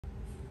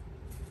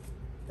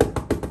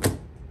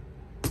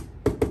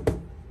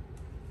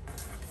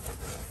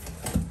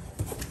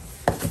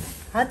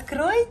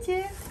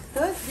Откройте!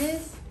 Кто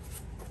здесь?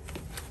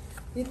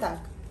 Итак,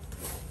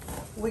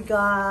 we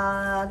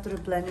got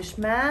replenish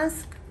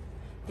mask.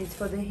 It's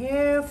for the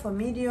hair, for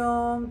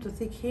medium to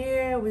thick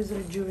hair with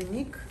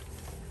Rejuvenate.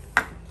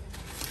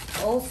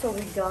 Also,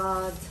 we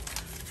got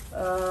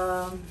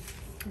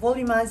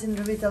volumizing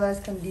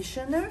revitalized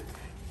conditioner,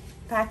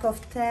 pack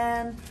of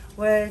 10,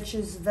 which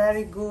is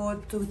very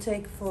good to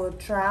take for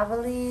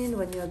traveling.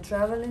 When you're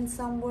traveling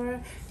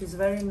somewhere, it's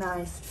very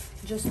nice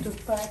just to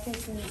pack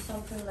it in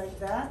something like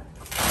that.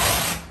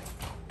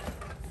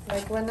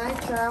 Like when I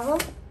travel,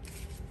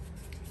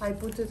 I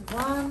put it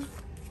 1,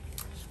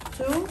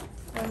 2,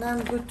 and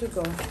I'm good to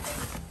go.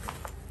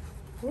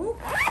 Ooh.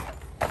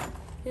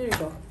 Here you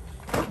go.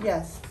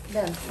 Yes,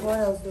 then what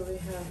else do we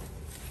have?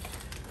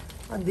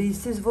 And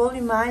this is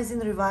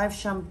volumizing revive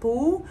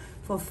shampoo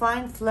for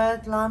fine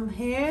flat lump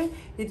hair.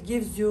 It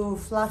gives you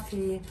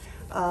fluffy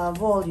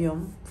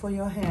volume for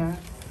your hair.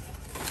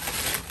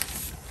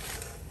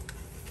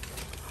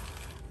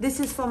 This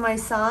is for my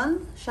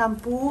son,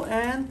 shampoo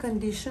and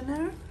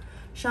conditioner.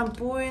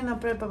 Shampoo in a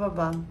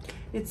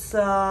it's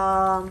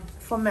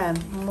for men,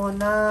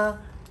 MONAT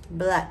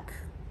Black.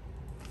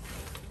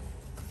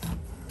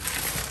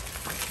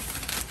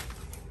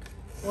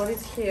 What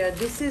is here?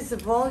 This is a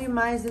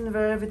volumizing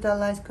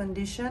revitalized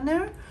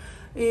conditioner.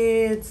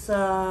 It's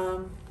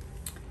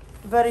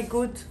very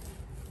good.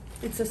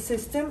 It's a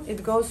system.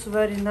 It goes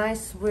very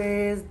nice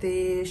with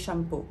the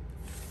shampoo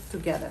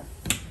together.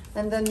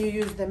 And then you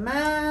use the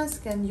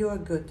mask and you're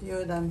good.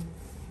 You're done.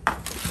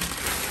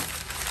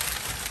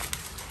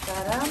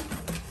 Ta-da.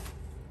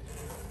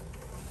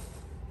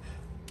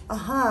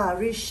 Aha,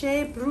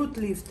 reshape root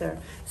lifter.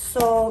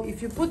 So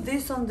if you put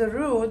this on the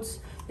roots,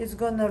 it's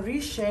gonna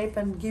reshape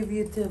and give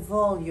you the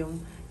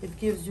volume. It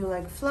gives you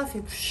like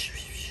fluffy.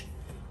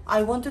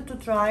 I wanted to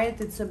try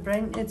it.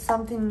 It's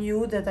something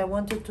new that I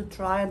wanted to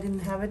try. I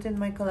didn't have it in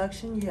my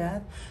collection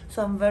yet,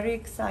 so I'm very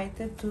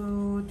excited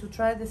to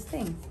try this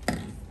thing.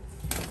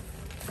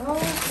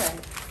 Okay.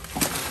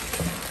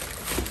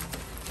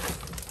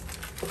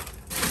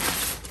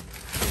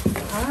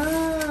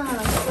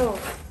 So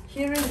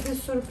here is the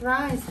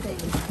surprise thing.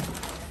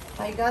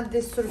 I got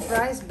this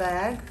surprise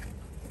bag,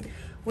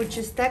 which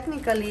is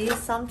technically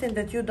something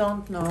that you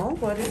don't know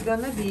what it's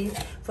gonna be.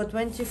 For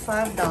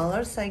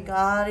 $25, I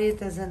got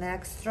it as an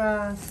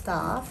extra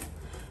stuff.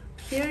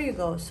 Here you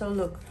go. So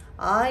look,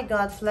 I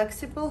got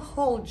flexible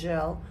hold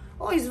gel.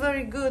 Oh, it's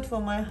very good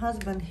for my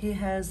husband. He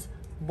has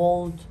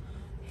bald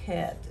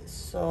head.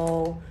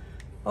 So,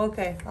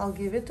 okay, I'll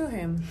give it to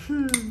him.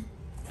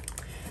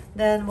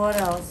 Then what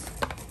else?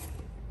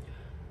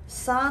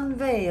 Sun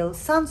veil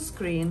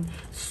sunscreen.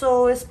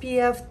 So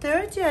SPF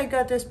 30, I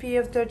got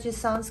SPF 30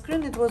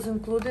 sunscreen. It was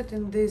included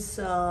in this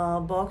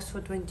box for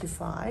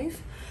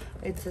 $25.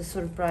 It's a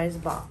surprise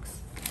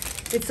box.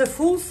 It's a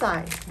full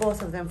size,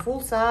 both of them,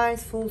 full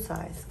size.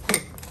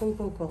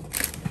 Cool.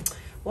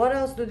 What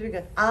else did we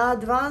get?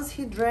 Advanced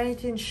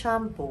hydrating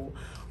shampoo.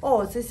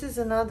 Oh, this is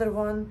another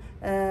one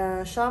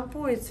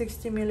shampoo. It's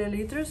 60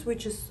 milliliters,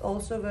 which is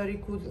also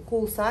very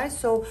cool size.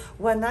 So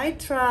when I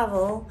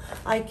travel,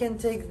 I can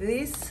take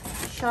this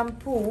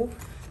shampoo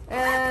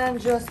and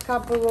just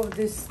couple of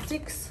these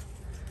sticks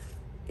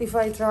if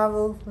I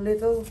travel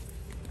little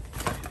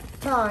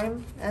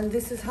time. And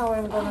this is how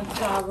I'm gonna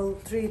travel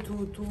 3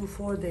 to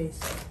 4 days.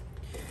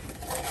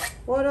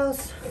 What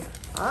else?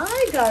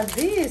 I got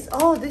this.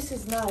 Oh, this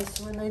is nice.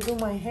 When I do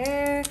my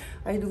hair,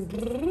 I do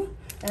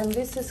and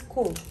this is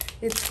cool.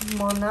 It's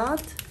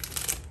MONAT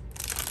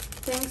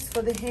things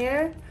for the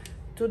hair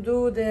to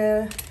do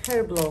the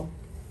hair blow.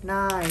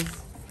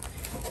 Nice.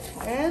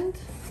 And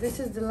this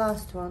is the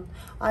last one.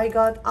 I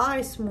got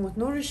Eye Smooth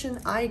Nourishing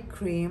Eye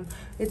Cream.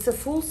 It's a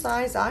full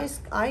size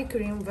eye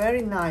cream,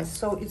 very nice.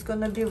 So it's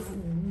gonna be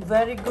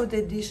very good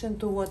addition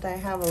to what I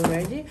have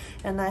already.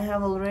 And I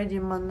have already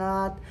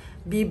MONAT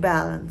Be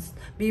Balanced.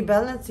 Be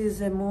Balanced is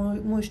a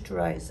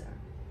moisturizer.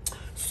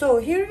 So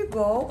here you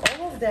go,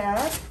 all of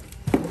that.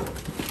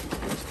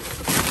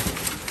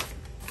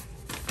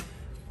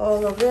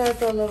 All of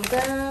that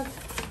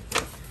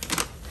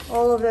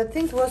I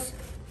think was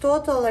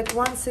total like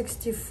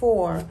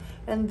 164,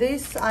 and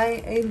this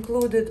I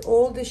included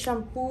all the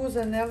shampoos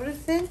and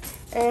everything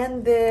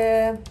and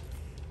the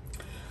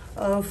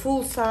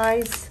full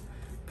size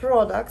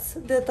products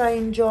that I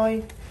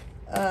enjoy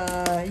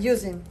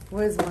using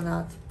with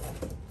MONAT.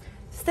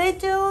 Stay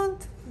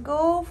tuned,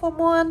 go for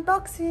more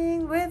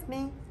unboxing with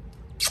me.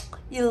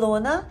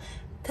 Ilona,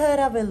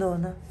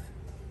 Ilona.